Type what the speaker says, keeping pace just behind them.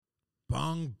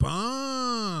Bung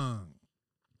Bung.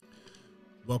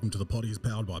 Welcome to the Potty is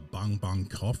powered by Bung Bung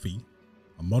Coffee,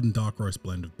 a modern dark roast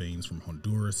blend of beans from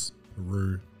Honduras,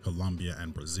 Peru, Colombia,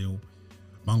 and Brazil.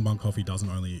 Bung Bung Coffee doesn't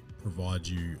only provide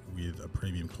you with a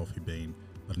premium coffee bean,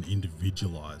 but an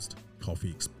individualized coffee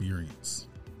experience.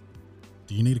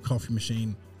 Do you need a coffee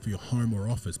machine for your home or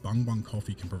office? Bung Bung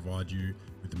Coffee can provide you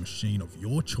with a machine of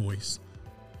your choice,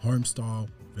 home style,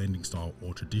 vending style,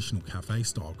 or traditional cafe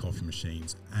style coffee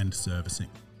machines and servicing.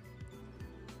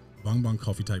 Bung Bung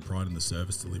Coffee take pride in the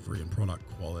service, delivery, and product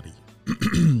quality.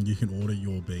 You can order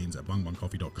your beans at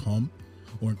bungbungcoffee.com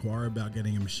or inquire about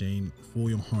getting a machine for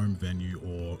your home, venue,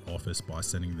 or office by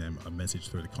sending them a message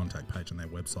through the contact page on their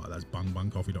website. That's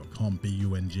bungbungcoffee.com,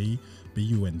 B-U-N-G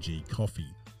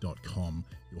coffee.com,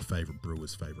 your favorite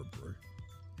brewer's favorite brew.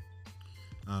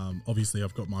 Obviously,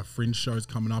 I've got my fringe shows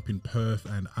coming up in Perth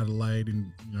and Adelaide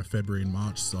in February and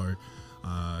March, so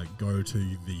go to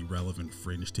the relevant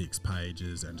Fringe Ticks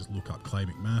pages and just look up Clay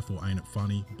McMath or Ain't It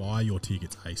Funny. Buy your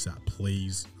tickets ASAP,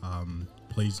 please.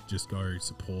 Please just go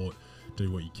support, do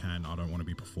what you can. I don't want to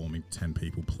be performing 10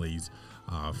 people. Please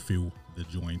fill the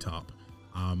joint up.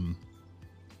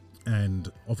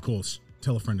 And of course,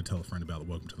 tell a friend about the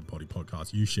Welcome to the Potty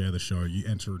podcast. You share the show, you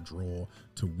enter a draw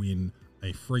to win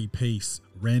a free piece,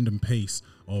 random piece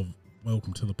of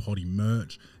Welcome to the Potty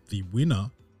merch. The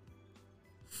winner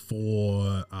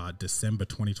for December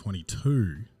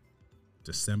 2022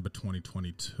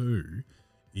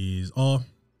 is,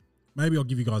 maybe I'll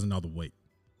give you guys another week.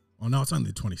 Oh no, it's only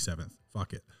the 27th.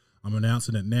 Fuck it. I'm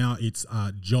announcing it now. It's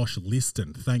Josh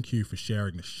Liston. Thank you for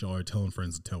sharing the show, telling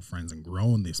friends to tell friends, and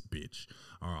growing this bitch.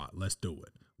 All right, let's do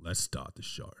it. Let's start the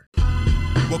show.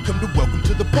 Welcome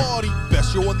to the party.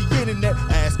 Best show on the internet.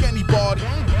 Ask anybody.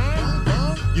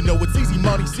 You know it's easy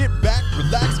money. Sit back,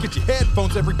 relax, get your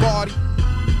headphones, everybody.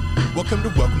 Welcome to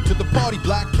the party.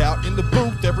 Blackout in the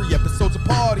booth. Every episode's a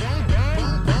party.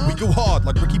 We go hard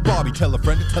like Ricky Bobby. Tell a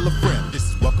friend to tell a friend. This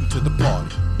is Welcome to the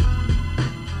Party.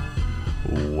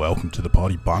 Welcome to the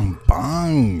Potty, Bung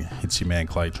Bung. It's your man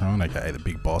Claytron, aka the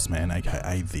Big Boss Man,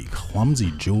 aka the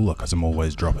Clumsy Jeweler, because I'm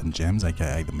always dropping gems,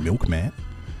 aka the Milkman,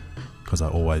 because I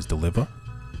always deliver,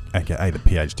 aka the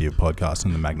PhD of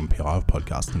podcasting, the Magnum PI of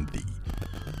podcasting, the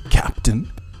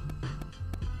Captain,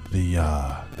 the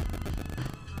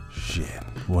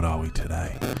what are we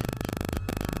today?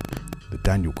 The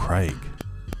Daniel Craig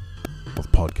of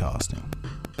podcasting,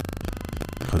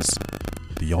 because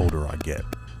the older I get,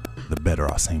 the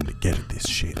better I seem to get at this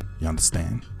shit. You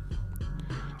understand?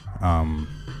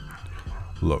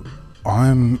 Look,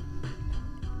 I'm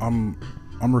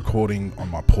recording on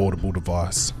my portable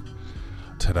device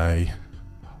today.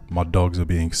 My dogs are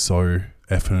being so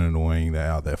effing annoying. They're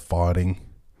out there fighting.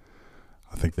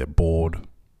 I think they're bored.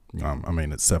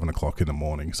 It's 7 o'clock in the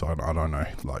morning, so I don't know,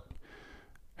 like,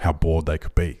 how bored they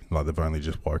could be. Like, they've only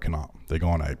just woken up. They're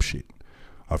going ape shit.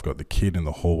 I've got the kid in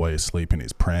the hallway asleep in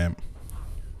his pram.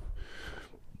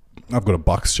 I've got a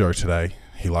Bucks show today.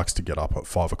 He likes to get up at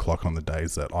 5 o'clock on the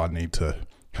days that I need to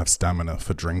have stamina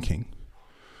for drinking.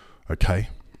 Okay?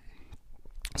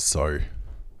 So,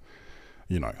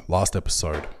 last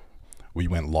episode, we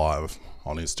went live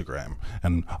on Instagram,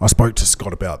 and I spoke to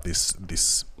Scott about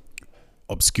this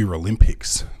obscure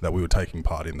Olympics that we were taking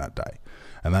part in that day.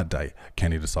 And that day,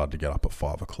 Kenny decided to get up at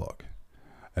 5 o'clock.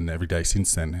 And every day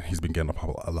since then, he's been getting up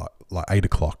at like 8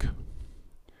 o'clock.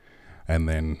 And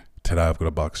then today I've got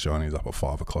a Bucks show and he's up at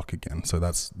 5 o'clock again. So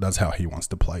that's how he wants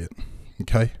to play it.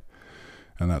 Okay?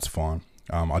 And that's fine.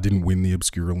 I didn't win the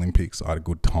Obscure Olympics. I had a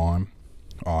good time.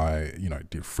 I,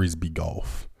 did frisbee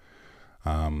golf.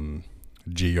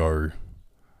 Geo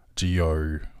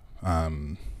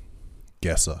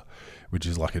guesser, which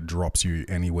is like it drops you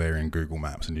anywhere in Google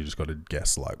Maps and you just got to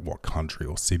guess like what country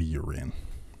or city you're in.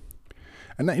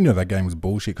 And that game was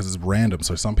bullshit because it's random.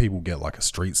 So some people get like a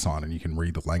street sign and you can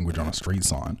read the language on a street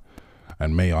sign.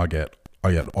 And me, I get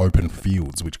open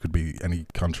fields, which could be any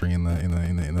country in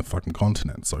the fucking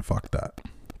continent. So fuck that.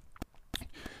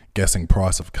 Guessing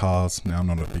price of cars. Now I'm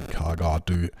not a big car guy. I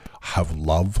do have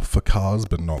love for cars,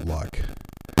 but not like,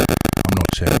 I'm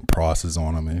not checking prices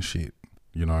on them and shit,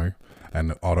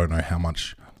 And I don't know how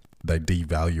much they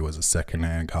devalue as a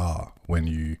second-hand car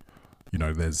when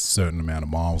there's a certain amount of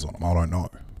miles on them. I don't know.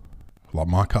 Like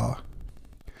my car,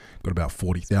 got about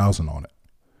 40,000 on it.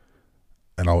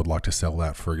 And I would like to sell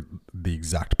that for the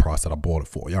exact price that I bought it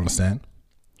for. You understand?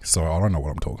 So I don't know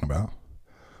what I'm talking about.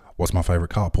 What's my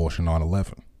favorite car? Porsche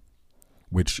 911.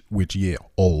 Which year?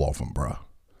 All of them, bruh.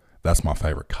 That's my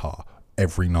favorite car.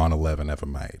 Every 911 ever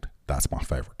made. That's my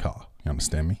favorite car. You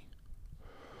understand me?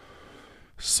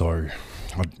 So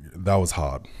that was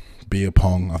hard. Beer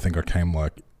pong, I think I came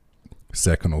like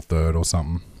second or third or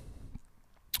something.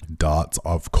 Darts,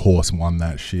 of course, won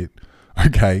that shit.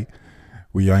 Okay,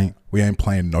 we ain't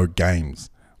playing no games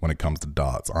when it comes to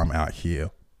darts. I'm out here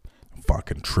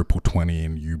fucking triple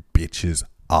 20ing you bitches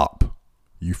up.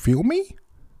 You feel me?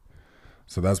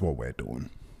 So that's what we're doing.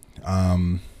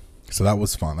 So that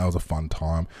was fun. That was a fun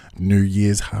time. New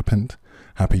Year's happened.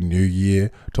 Happy New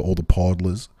Year to all the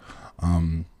podlers.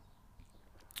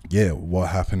 Yeah, what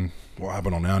happened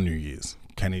on our New Year's?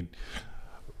 Kenny,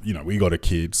 we got a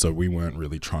kid, so we weren't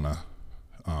really trying to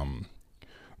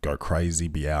go crazy,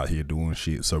 be out here doing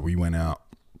shit. So we went out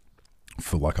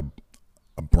for like a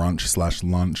brunch /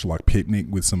 lunch, like picnic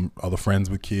with some other friends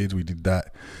with kids. We did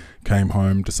that. Came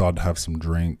home, decided to have some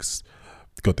drinks.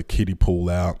 Got the kiddie pool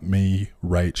out. Me,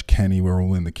 Rach, Kenny, we're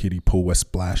all in the kiddie pool. We're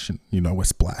splashing. We're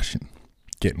splashing.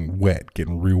 Getting wet.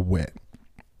 Getting real wet.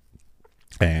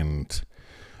 And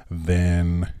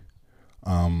then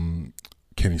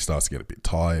Kenny starts to get a bit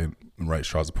tired. And Rach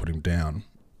tries to put him down.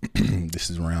 This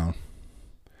is around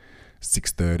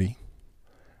 6:30.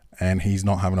 And he's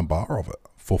not having a bar of it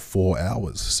for 4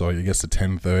 hours. So he gets to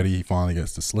 10:30. He finally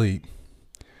gets to sleep.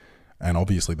 And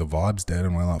obviously the vibe's dead.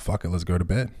 And we're like, fuck it, let's go to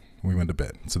bed. We went to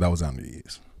bed. So that was our New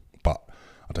Year's. But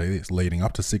I'll tell you this, leading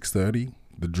up to 6:30,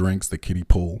 the drinks, the kiddie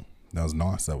pool, that was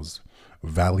nice. That was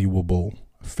valuable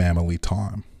family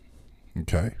time.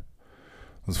 Okay?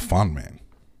 It was fun, man.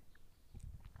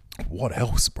 What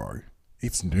else, bro?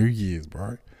 It's New Year's,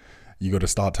 bro. You got to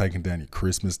start taking down your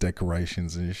Christmas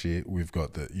decorations and shit. We've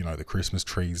got the Christmas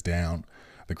trees down.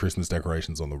 The Christmas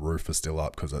decorations on the roof are still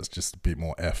up because that's just a bit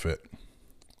more effort.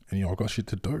 And, I've got shit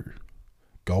to do.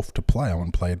 Golf to play. I went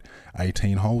and played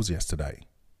 18 holes yesterday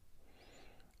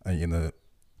in the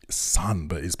sun,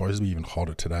 but it's supposed to be even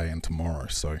hotter today and tomorrow.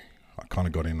 So I kind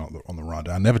of got in on the run.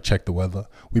 I never checked the weather.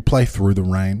 We play through the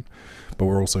rain, but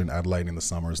we're also in Adelaide in the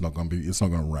summer. It's not going to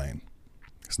rain.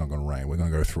 It's not going to rain. We're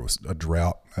going to go through a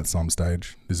drought at some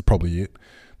stage. This is probably it.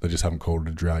 They just haven't called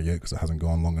it a drought yet because it hasn't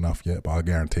gone long enough yet. But I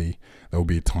guarantee there will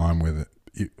be a time where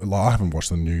I haven't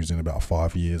watched the news in about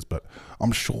 5 years, but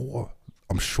I'm sure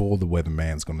the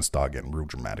weatherman's going to start getting real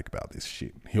dramatic about this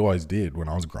shit. He always did when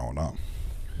I was growing up.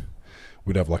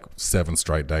 We'd have like 7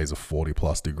 straight days of 40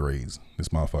 plus degrees. This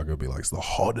motherfucker would be like, it's the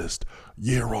hottest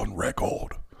year on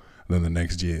record. And then the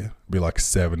next year, it'd be like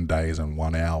 7 days and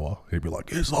 1 hour. He'd be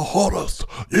like, it's the hottest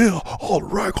year on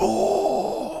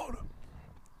record.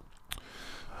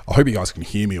 I hope you guys can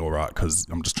hear me all right, because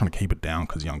I'm just trying to keep it down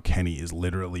because young Kenny is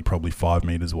literally probably 5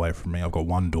 meters away from me. I've got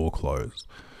one door closed.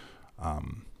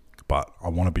 But I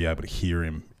want to be able to hear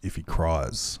him if he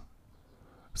cries.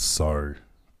 So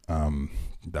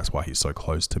that's why he's so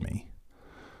close to me.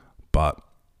 But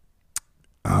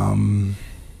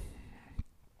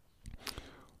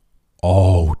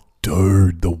oh,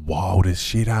 dude, the wildest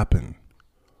shit happened.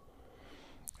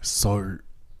 So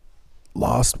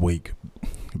last week,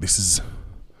 this is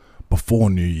before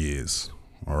New Year's,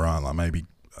 all right, like maybe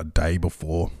a day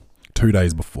before, 2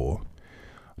 days before.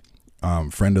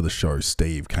 Friend of the show,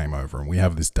 Steve, came over, and we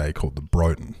have this day called the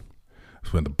Broten.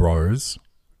 It's when the bros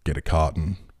get a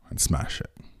carton and smash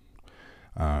it.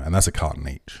 And that's a carton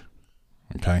each,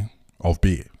 okay, of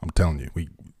beer. I'm telling you, we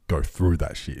go through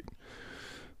that shit.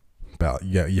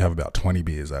 You have about 20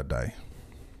 beers that day.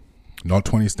 Not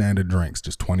 20 standard drinks,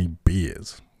 just 20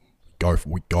 beers.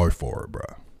 We go for it, bro.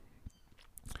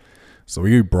 So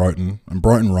we do Broten, and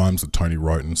Broten rhymes with Tony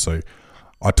Roten, so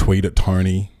I tweet at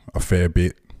Tony a fair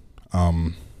bit.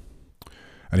 And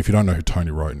if you don't know who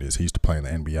Tony Roten is, he used to play in the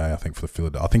NBA, I think, for the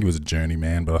Philadelphia. I think he was a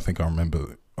journeyman, but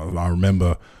I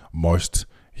remember most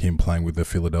him playing with the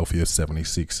Philadelphia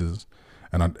 76ers.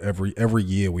 And every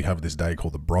year we have this day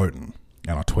called the Broten,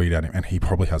 and I tweet at him, and he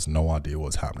probably has no idea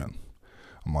what's happening.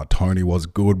 I'm like, Tony, what's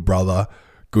good, brother?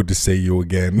 Good to see you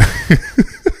again.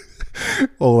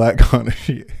 All that kind of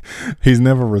shit. He's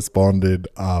never responded.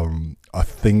 I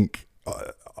think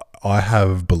I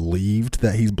have believed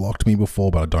that he's blocked me before,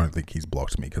 but I don't think he's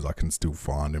blocked me because I can still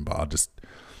find him. But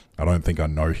I don't think I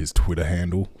know his Twitter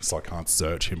handle, so I can't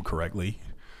search him correctly.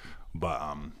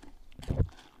 But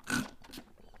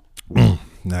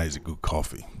now he's a good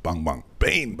coffee. Bung bung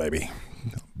bean, baby.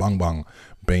 Bung bung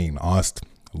bean, iced,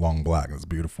 long black. It's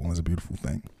beautiful. It's a beautiful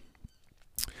thing.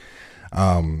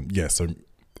 Yeah. So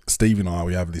Steve and I,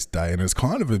 we have this day, and it's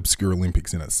kind of obscure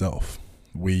Olympics in itself.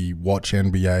 We watch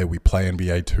NBA, we play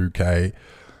NBA 2K,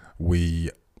 we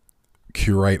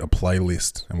curate a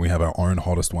playlist, and we have our own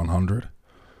hottest 100,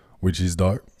 which is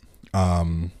dope.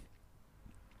 I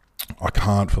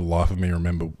can't for the life of me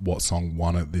remember what song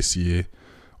won it this year,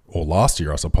 or last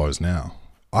year, I suppose now.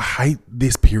 I hate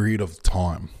this period of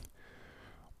time,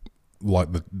 like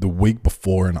the week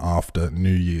before and after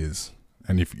New Year's,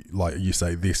 And if like you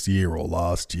say this year or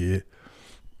last year,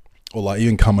 or like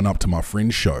even coming up to my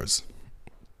fringe shows,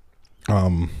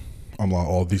 I'm like,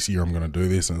 oh, this year I'm going to do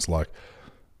this. And it's like,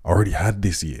 I already had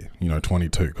this year,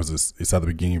 22, because it's at the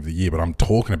beginning of the year. But I'm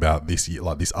talking about this year,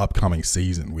 like this upcoming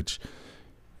season, which,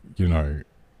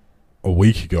 a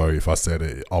week ago, if I said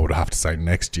it, I would have to say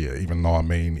next year, even though I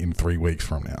mean in 3 weeks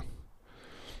from now.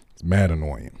 It's mad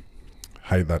annoying.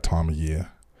 Hate that time of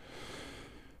year.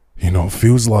 It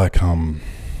feels like,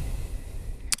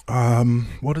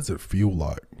 what does it feel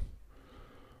like?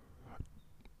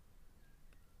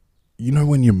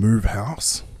 When you move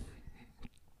house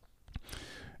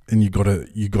and you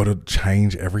gotta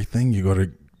change everything. You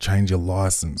gotta change your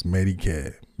license,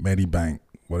 Medicare, Medibank,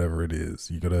 whatever it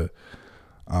is. You gotta,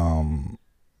 all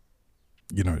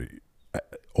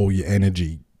your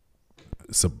energy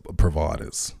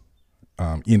providers,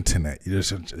 internet.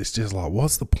 It's just like,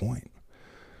 what's the point?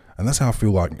 And that's how I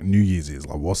feel like New Year's is.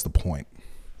 Like, what's the point?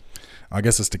 I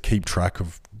guess it's to keep track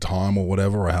of time or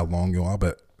whatever, or how long you are.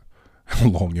 But how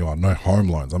long you are? No home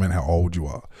loans. I mean, how old you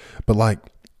are. But like,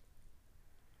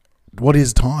 what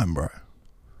is time, bro?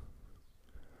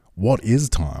 What is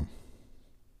time?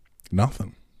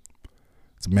 Nothing.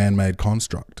 It's a man-made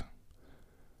construct.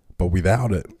 But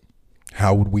without it,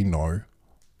 how would we know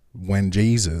when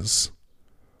Jesus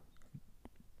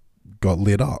got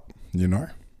lit up, He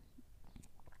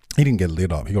didn't get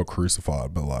lit up. He got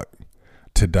crucified. But like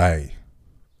today,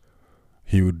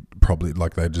 he would probably,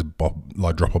 like, they'd just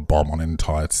drop a bomb on an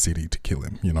entire city to kill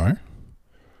him,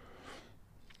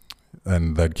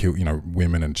 And they'd kill,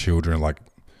 women and children. Like,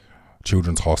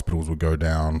 children's hospitals would go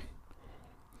down.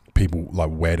 People, like,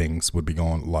 weddings would be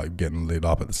going, like, getting lit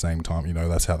up at the same time.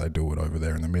 That's how they do it over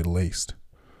there in the Middle East.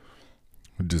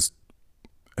 Just,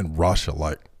 and Russia,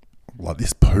 like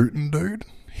this Putin dude,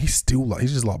 he's still, like,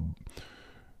 he's just, like,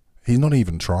 he's not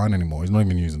even trying anymore. He's not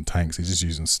even using tanks. He's just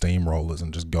using steamrollers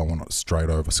and just going straight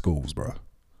over schools, bro,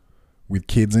 with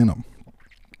kids in them.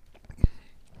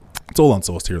 It's all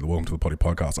unsourced here at the Welcome to the Potty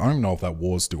podcast. I don't even know if that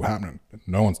war's still happening.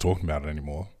 No one's talking about it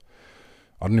anymore.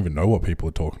 I don't even know what people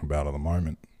are talking about at the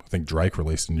moment. I think Drake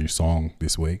released a new song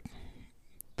this week. I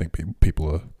think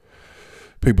people are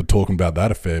talking about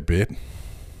that a fair bit.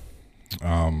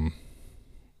 I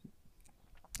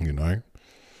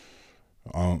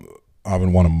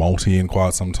haven't won a multi in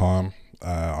quite some time.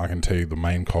 I can tell you the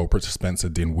main culprit, Spencer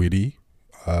Dinwiddie,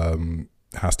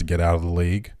 has to get out of the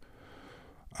league.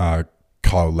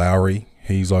 Kyle Lowry,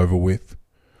 he's over with.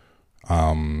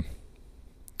 Who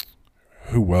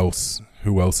else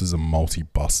is a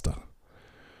multi-buster?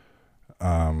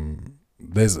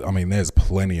 There's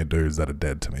plenty of dudes that are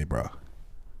dead to me, bro.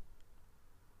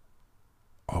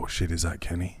 Oh shit, is that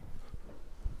Kenny?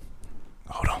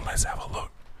 Hold on, let's have a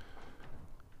look.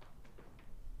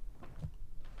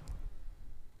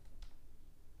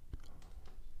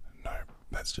 No,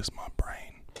 that's just my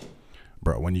brain.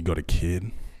 Bro, when you got a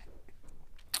kid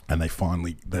and they're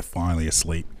finally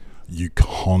asleep, you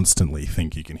constantly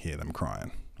think you can hear them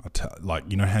crying.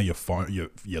 How your phone,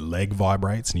 your leg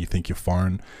vibrates and you think you're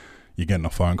getting a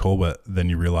phone call, but then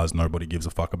you realize nobody gives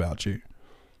a fuck about you.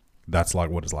 That's like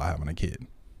what it's like having a kid.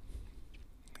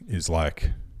 It's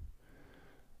like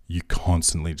you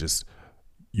constantly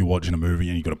you're watching a movie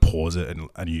and you got to pause it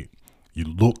and you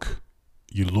look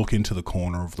into the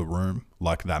corner of the room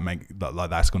like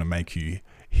that's going to make you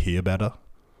hear better,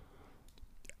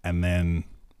 and then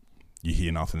you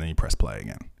hear nothing, then you press play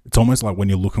again. It's almost like when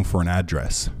you're looking for an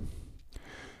address,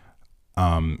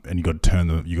 and you got to turn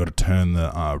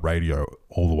the radio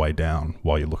all the way down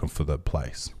while you're looking for the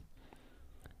place.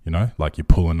 Like you're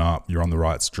pulling up, you're on the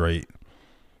right street,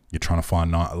 you're trying to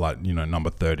find number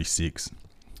 36.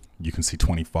 You can see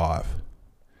 25,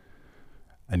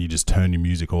 and you just turn your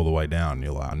music all the way down. And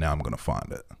you're like, now I'm gonna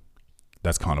find it.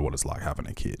 That's kind of what it's like having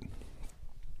a kid.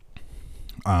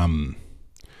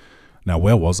 Now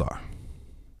where was I?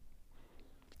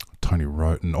 Tony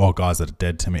Roten. Oh, guys that are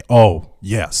dead to me. Oh,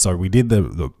 yeah. So we did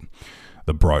the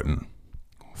Broten.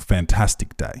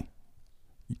 Fantastic day.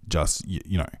 Just you,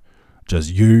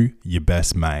 your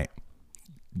best mate,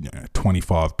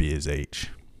 25 beers each,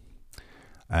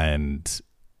 and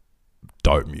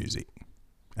dope music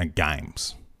and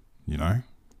games, and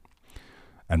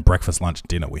breakfast, lunch,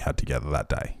 dinner we had together that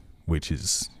day, which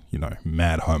is,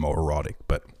 mad homoerotic,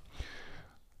 but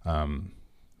I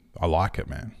like it,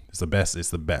 man. It's the best.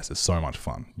 It's so much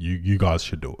fun. You guys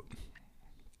should do it.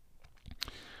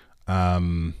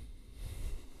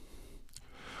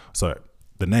 So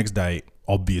the next day,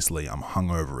 obviously, I'm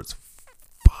hungover as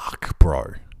fuck,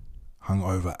 bro.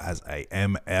 Hungover as a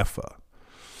MFer.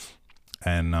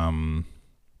 And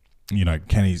you know,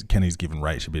 Kenny's giving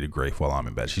Rach a bit of grief while I'm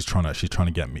in bed. She's trying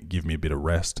to give me a bit of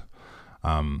rest.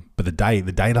 But the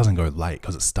day doesn't go late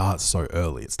because it starts so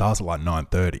early. It starts at like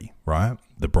 9:30, right?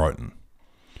 The Broughton.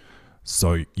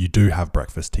 So you do have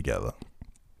breakfast together,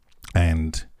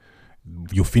 and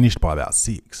you're finished by about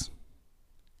 6,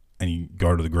 and you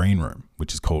go to the green room,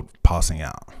 which is called passing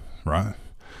out, right?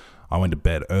 I went to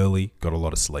bed early, got a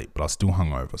lot of sleep, but I was still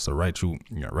hungover. So Rachel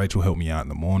helped me out in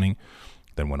the morning.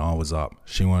 Then when I was up,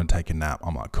 she wanted to take a nap.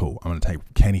 I'm like, cool, I'm going to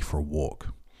take Kenny for a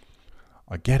walk.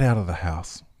 I get out of the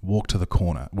house, walk to the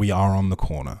corner. We are on the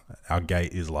corner. Our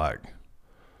gate is like,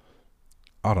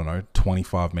 I don't know,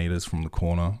 25 meters from the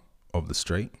corner of the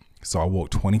street. So I walk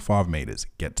 25 meters,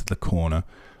 get to the corner,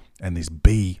 and this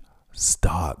bee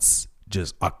starts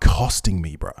just accosting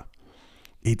me, bro.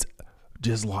 It's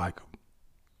just like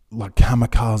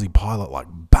kamikaze pilot, like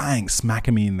bang,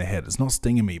 smacking me in the head. It's not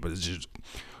stinging me, but it's just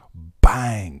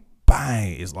bang,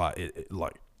 bang. It's like it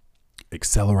like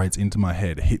accelerates into my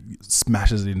head,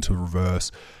 smashes it into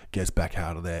reverse, gets back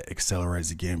out of there,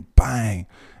 accelerates again, bang.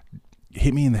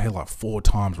 Hit me in the head like 4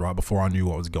 times right before I knew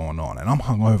what was going on. And I'm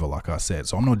hungover, like I said,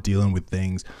 so I'm not dealing with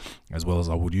things as well as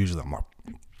I would usually. I'm like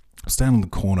standing in the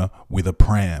corner with a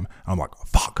pram, and I'm like,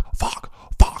 fuck,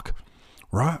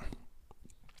 right?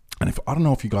 And I don't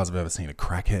know if you guys have ever seen a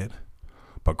crackhead,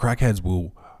 but crackheads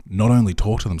will not only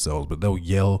talk to themselves, but they'll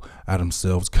yell at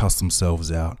themselves, cuss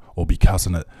themselves out, or be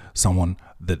cussing at someone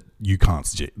that you can't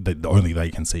see, that only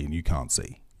they can see and you can't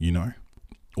see, you know?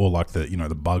 Or like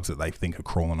the bugs that they think are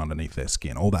crawling underneath their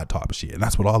skin, all that type of shit. And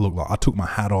that's what I look like. I took my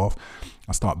hat off.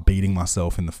 I start beating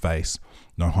myself in the face,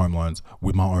 no home loans,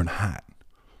 with my own hat.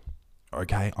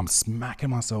 Okay? I'm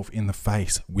smacking myself in the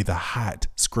face with a hat,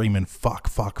 screaming,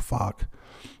 fuck.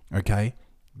 Okay?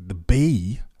 The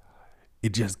bee,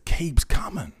 it just keeps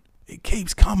coming. It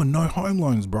keeps coming. No home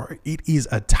loans, bro. It is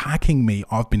attacking me.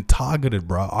 I've been targeted,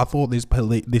 bro. I thought this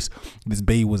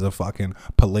bee was a fucking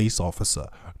police officer.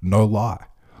 No lie.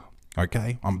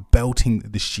 Okay? I'm belting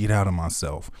the shit out of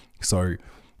myself. So,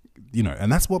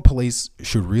 and that's what police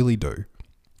should really do,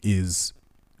 is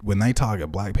when they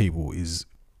target black people, is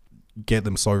get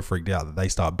them so freaked out that they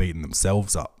start beating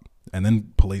themselves up. And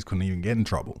then police couldn't even get in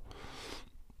trouble.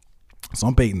 So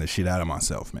I'm beating the shit out of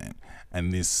myself, man.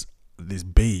 And this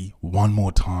bee, one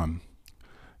more time,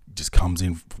 just comes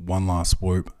in for one last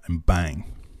swoop and bang.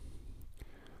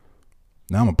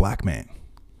 Now I'm a black man.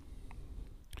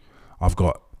 I've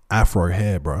got afro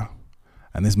hair, bro.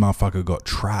 And this motherfucker got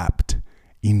trapped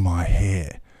in my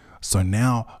hair. So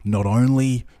now, not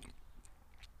only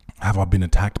have I been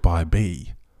attacked by a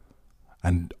bee,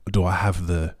 and do I have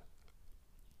the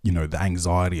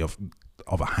anxiety of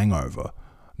a hangover,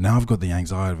 now I've got the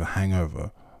anxiety of a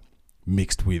hangover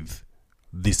mixed with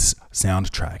this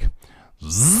soundtrack.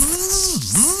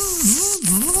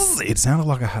 It sounded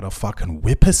like I had a fucking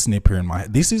whippersnipper in my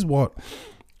head. This is what,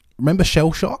 remember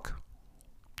shell shock?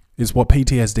 It's what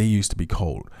PTSD used to be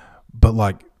called.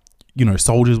 But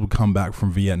soldiers would come back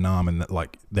from Vietnam and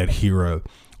they'd hear a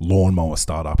lawnmower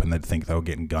start up and they'd think they were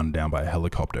getting gunned down by a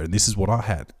helicopter. And this is what I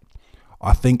had.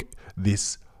 I think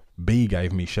this bee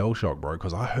gave me shell shock, bro,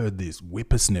 because I heard this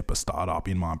whippersnipper start up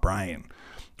in my brain.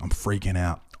 I'm freaking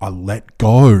out. I let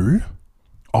go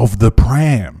of the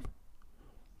pram.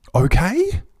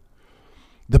 Okay?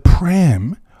 The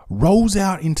pram rolls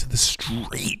out into the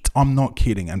street. I'm not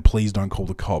kidding. And please don't call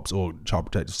the cops or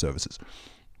Child Protective Services.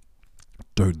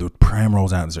 Dude, the pram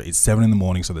rolls out. It's 7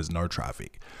 a.m, so there's no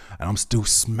traffic. And I'm still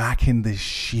smacking the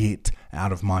shit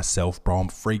out of myself, bro. I'm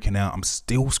freaking out. I'm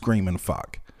still screaming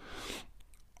fuck.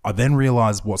 I then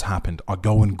realize what's happened. I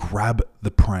go and grab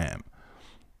the pram.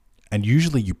 And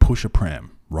usually you push a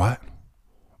pram, right?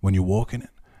 When you're walking it.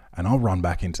 And I'll run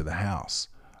back into the house,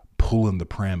 pulling the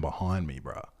pram behind me,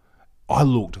 bro. I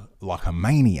looked like a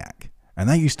maniac. And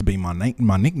that used to be my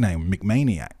nickname,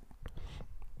 McManiac.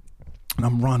 And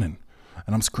I'm running.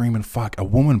 And I'm screaming, fuck. A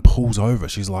woman pulls over.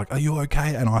 She's like, are you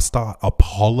okay? And I start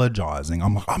apologizing.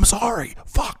 I'm like, I'm sorry.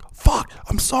 Fuck.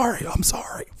 I'm sorry.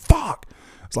 Fuck.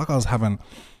 It's like I was having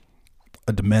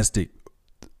a domestic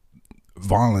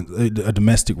violence, a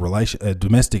domestic what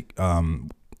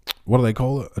do they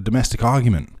call it? A domestic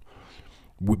argument.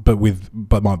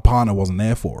 But my partner wasn't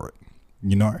there for it.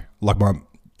 You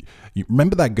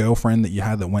remember that girlfriend that you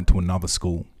had that went to another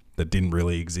school that didn't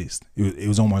really exist? It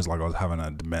was almost like I was having a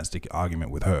domestic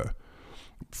argument with her,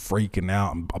 freaking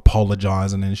out and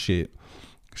apologizing and shit.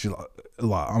 She's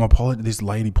like, this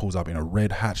lady pulls up in a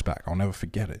red hatchback. I'll never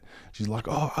forget it. She's like,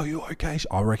 oh, are you okay?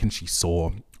 I reckon she saw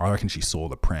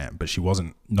the pram, but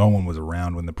no one was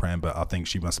around when the pram, but I think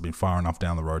she must have been far enough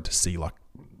down the road to see a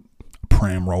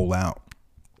pram roll out.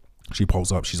 She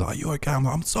pulls up. She's like, "You okay?" I'm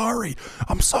like, I'm sorry.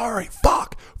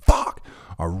 Fuck.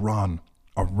 I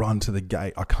run to the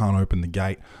gate. I can't open the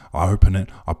gate. I open it.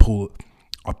 I pull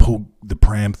the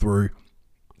pram through.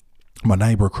 My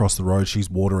neighbor across the road, she's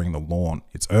watering the lawn.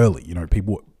 It's early. You know,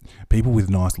 people with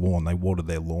nice lawn, they water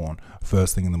their lawn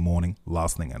first thing in the morning,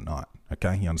 last thing at night.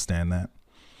 Okay, you understand that?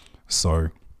 So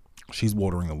she's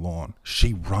watering the lawn.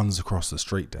 She runs across the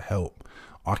street to help.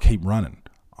 I keep running.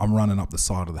 I'm running up the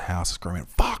side of the house screaming,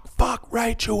 fuck,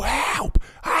 Rachel, help,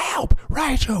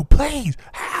 Rachel, please,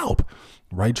 help.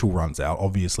 Rachel runs out.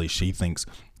 Obviously, she thinks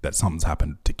that something's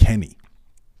happened to Kenny.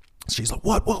 She's like,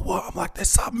 what? I'm like, there's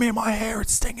something in my hair.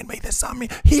 It's stinging me. There's something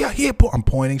here. I'm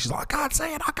pointing. She's like, I can't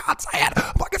say it.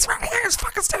 I'm like, it's right here. It's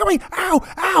fucking stinging me. Ow.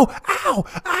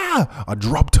 I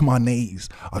drop to my knees.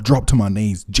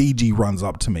 Gigi runs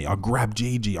up to me. I grab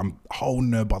Gigi. I'm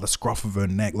holding her by the scruff of her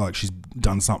neck like she's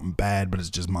done something bad, but it's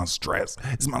just my stress.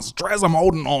 It's my stress. I'm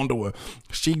holding on to her.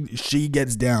 She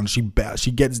gets down. She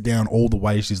gets down all the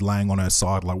way. She's laying on her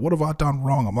side like, what have I done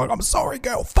wrong? I'm like, I'm sorry,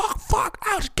 girl. Fuck.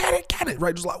 Ow, just get it.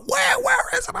 Rachel's like,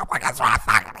 where is it? I'm like, it's right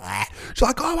fucking there. She's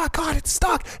like, oh my God, it's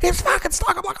stuck. It's fucking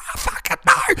stuck. I'm like, oh fucking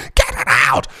no, get it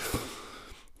out.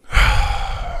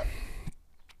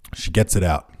 She gets it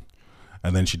out.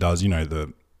 And then she does, you know,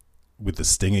 with the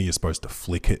stinger, you're supposed to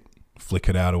flick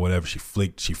it out or whatever. She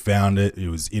found it. It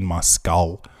was in my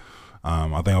skull.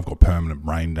 I think I've got permanent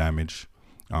brain damage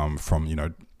from, you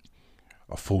know,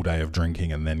 a full day of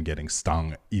drinking and then getting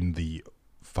stung in the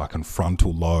fucking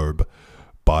frontal lobe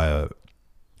by a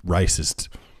racist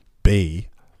bee.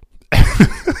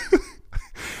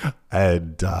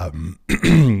 And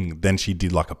then she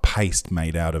did like a paste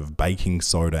made out of baking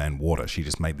soda and water. She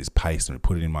just made this paste and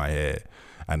put it in my hair,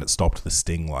 and it stopped the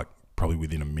sting like probably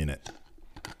within a minute.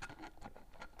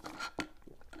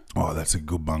 Oh, that's a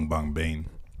good bung bean.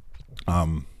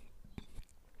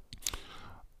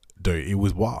 Dude, it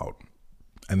was wild.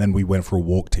 And then we went for a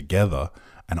walk together,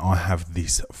 and I have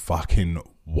this fucking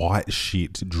white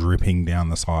shit dripping down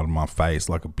the side of my face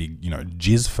like a big, you know,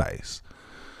 jizz face.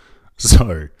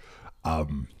 So,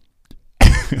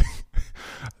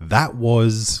 that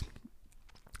was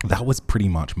pretty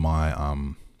much my,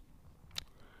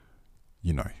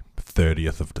 you know,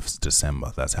 30th of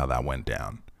December. That's how that went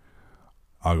down.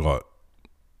 I got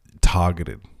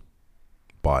targeted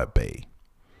by a bee,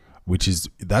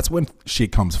 that's when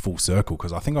shit comes full circle.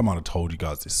 Because I think I might have told you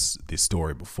guys this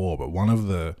story before, but one of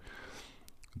the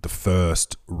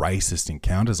first racist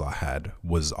encounters I had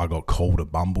was I got called a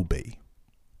bumblebee.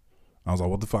 I was like,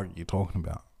 what the fuck are you talking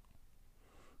about?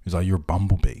 He's like, you're a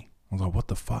bumblebee. I was like, what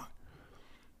the fuck?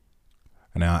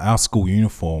 And our school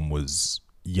uniform was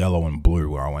yellow and blue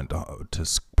where I went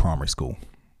to primary school.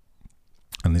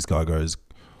 And this guy goes,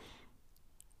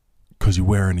 because you're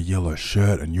wearing a yellow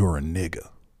shirt and you're a nigger.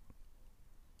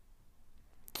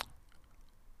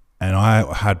 And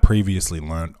I had previously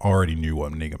already knew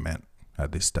what nigger meant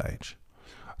at this stage.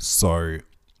 So,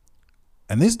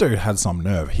 and this dude had some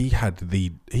nerve. He had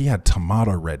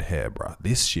tomato red hair, bro.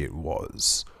 This shit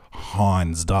was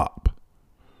Heinzed up.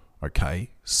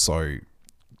 Okay? So,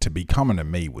 to be coming to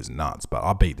me was nuts, but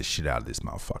I beat the shit out of this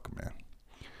motherfucker, man.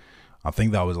 I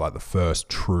think that was like the first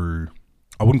true,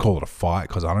 I wouldn't call it a fight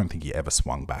because I don't think he ever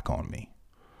swung back on me.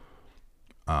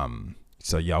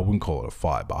 So yeah, I wouldn't call it a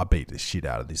fight, but I beat the shit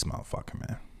out of this motherfucker,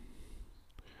 man.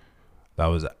 That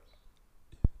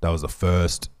was the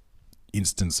first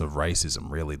instance of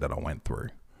racism really that I went through.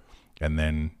 And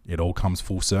then it all comes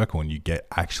full circle and you get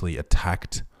actually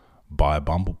attacked by a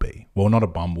bumblebee. Well, not a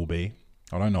bumblebee.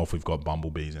 I don't know if we've got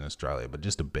bumblebees in Australia, but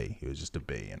just a bee. It was just a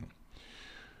bee. And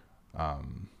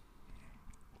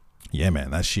yeah, man,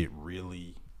 that shit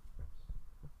really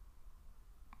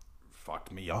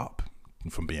fucked me up,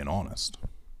 if I'm being honest.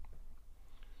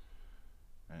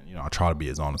 And, you know, I try to be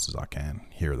as honest as I can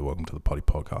here at the Welcome to the Potty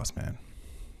podcast, man.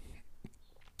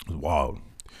 It was wild.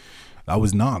 That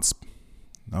was nuts.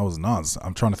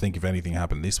 I'm trying to think if anything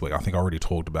happened this week. I think I already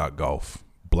talked about golf.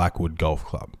 Blackwood Golf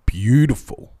Club.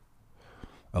 Beautiful.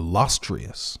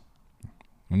 Illustrious.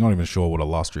 I'm not even sure what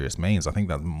illustrious means. I think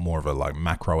that's more of a like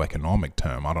macroeconomic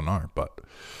term. I don't know, but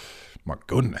my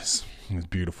goodness, it's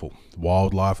beautiful.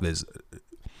 Wildlife. There's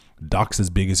ducks as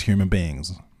big as human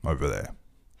beings over there.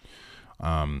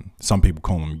 Some people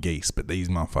call them geese, but these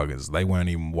motherfuckers, they weren't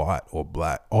even white or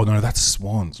black. Oh no, that's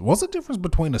swans. What's the difference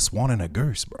between a swan and a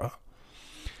goose, bro?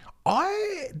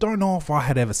 I don't know if I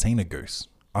had ever seen a goose.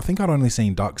 I think I'd only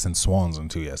seen ducks and swans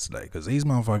until yesterday, because these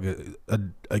motherfuckers,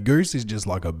 a goose is just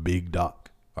like a big duck,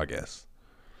 I guess.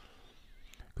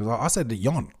 Because I said to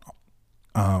Yon,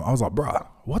 I was like, bruh,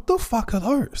 what the fuck are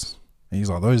those? And he's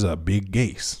like, those are big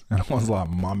geese. And I was like,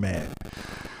 my man.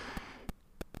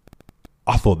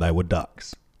 I thought they were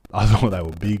ducks. I thought they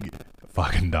were big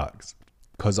fucking ducks.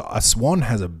 Because a swan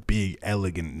has a big,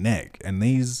 elegant neck, and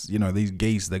these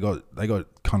geese, they got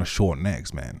kind of short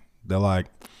necks, man. They're like,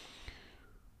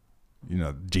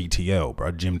 GTL,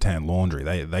 bro, gym tan laundry.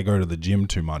 They go to the gym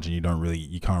too much, and you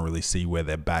can't really see where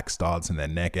their back starts and their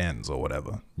neck ends or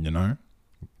whatever.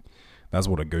 That's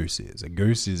what a goose is. A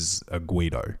goose is a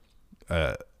Guido,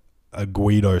 a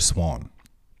Guido swan.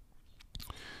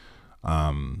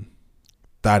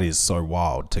 That is so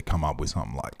wild to come up with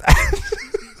something like that.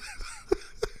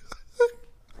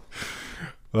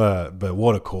 But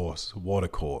what a course.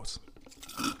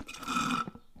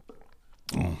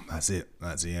 That's it.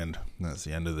 That's the end. That's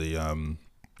the end of the,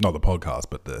 not the podcast,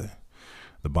 but the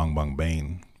Bung Bung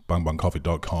Bean.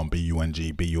 BungBungCoffee.com,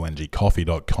 BUNG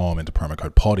coffee.com, enter promo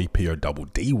code PODDY,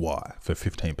 PODDY, for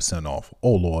 15% off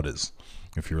all orders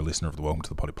if you're a listener of the Welcome to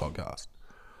the Poddy podcast.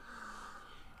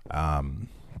 I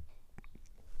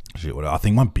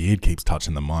think my beard keeps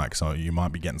touching the mic, so you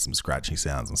might be getting some scratchy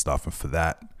sounds and stuff, and for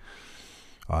that,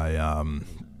 I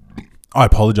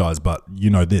apologize, but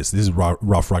this is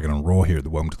rough, rugged, and raw here at the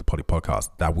Welcome to the Poddy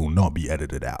podcast. That will not be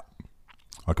edited out.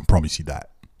 I can promise you that.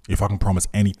 If I can promise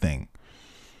anything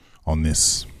on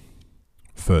this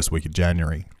first week of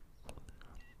January,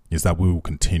 is that we will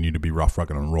continue to be rough,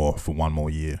 rugged, and raw for one more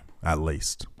year at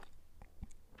least.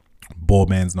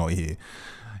 Boardman's not here.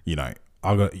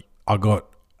 I got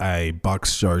a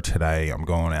Bucks show today. I'm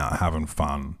going out having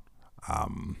fun.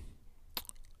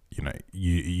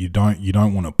 You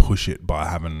don't want to push it by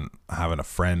having a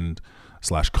friend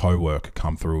 / co-worker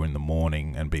come through in the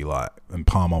morning and be like, and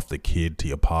palm off the kid to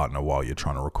your partner while you're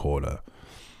trying to record a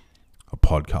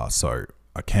podcast. So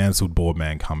I cancelled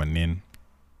Boardman coming in.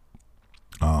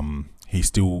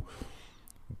 He'll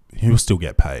still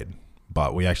get paid,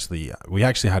 but we actually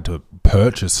had to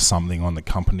purchase something on the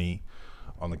company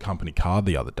card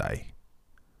the other day.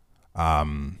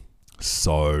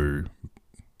 So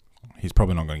he's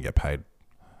probably not going to get paid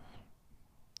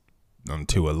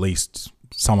until at least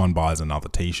someone buys another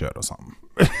t-shirt or something.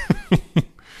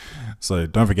 So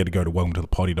don't forget to go to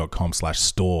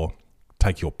welcometotthepoddy.com/store.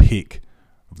 Take your pick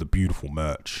of the beautiful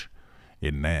merch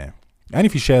in there. And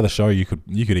if you share the show, you could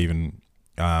even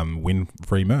win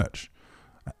free merch.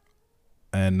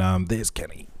 And there's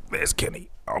Kenny.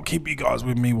 I'll keep you guys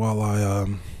with me while I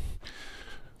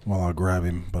grab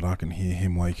him, but I can hear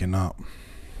him waking up.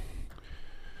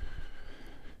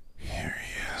 Here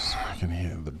he is. I can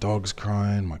hear the dogs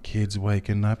crying, my kids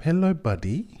waking up. Hello,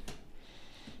 buddy.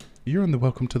 You're on the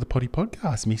Welcome to the Poddy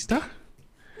podcast, mister.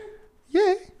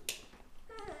 Yeah.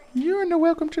 You're on the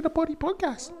Welcome to the Poddy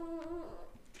podcast.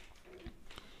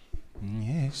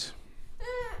 Yes.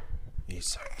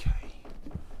 It's okay.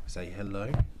 Say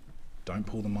hello. Don't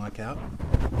pull the mic out.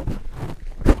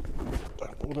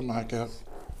 Don't pull the mic out.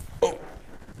 Oh.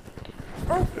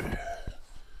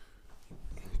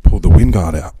 Pull the wind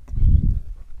guard out.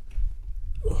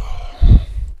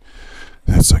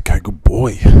 That's okay. Good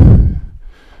boy.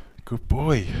 Good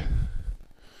boy.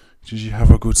 Did you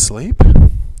have a good sleep?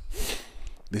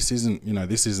 This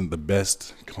isn't the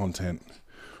best content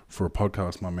for a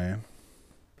podcast, my man.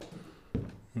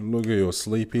 Look at your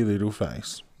sleepy little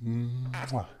face.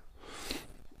 Now,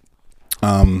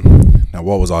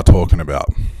 what was I talking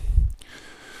about?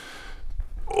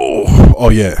 Oh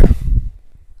yeah.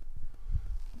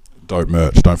 Dope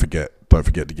merch. Don't forget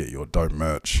to get your dope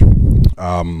merch.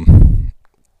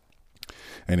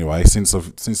 Anyway, since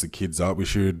the kid's up, we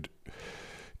should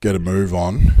get a move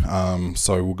on.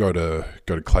 So we'll go to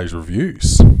Clay's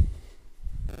reviews.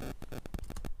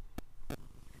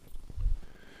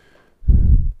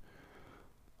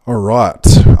 All right.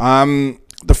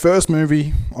 The first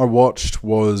movie I watched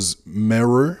was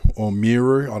Meru or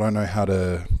Miru. I don't know how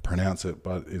to pronounce it,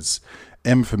 but it's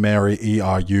M for Mary,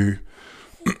 ERU.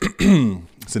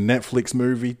 It's a Netflix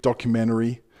movie,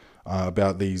 documentary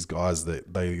about these guys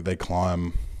that they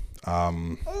climb.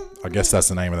 I guess that's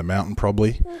the name of the mountain,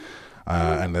 probably,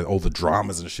 and all the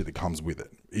dramas and shit that comes with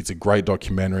it. It's a great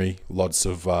documentary. Lots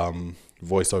of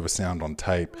voiceover sound on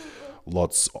tape.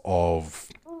 Lots of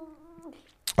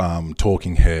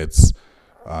talking heads.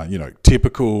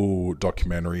 Typical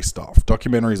documentary stuff.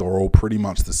 Documentaries are all pretty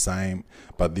much the same,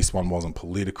 but this one wasn't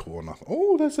political or nothing.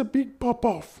 Oh, that's a big pop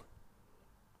off.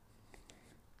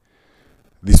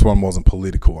 This one wasn't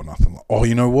political or nothing. Oh,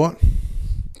 you know what?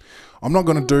 I'm not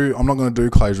gonna do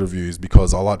Clay's reviews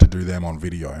because I like to do them on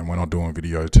video, and we're not doing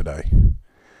video today.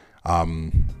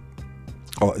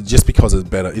 Just because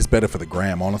it's better for the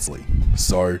gram, honestly.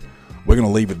 So we're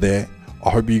gonna leave it there. I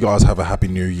hope you guys have a happy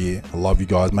new year. I love you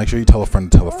guys. Make sure you tell a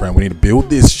friend to tell a friend. We need to build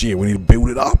this shit. We need to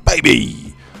build it up,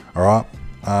 baby. All right.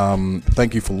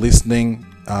 Thank you for listening.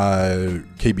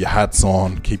 Keep your hats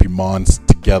on, keep your minds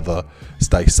together,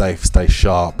 stay safe, stay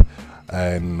sharp,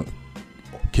 and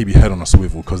keep your head on a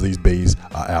swivel, because these bees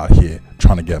are out here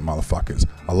trying to get motherfuckers.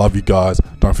 I love you guys.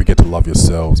 Don't forget to love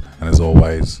yourselves. And as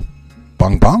always,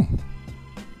 bung bung.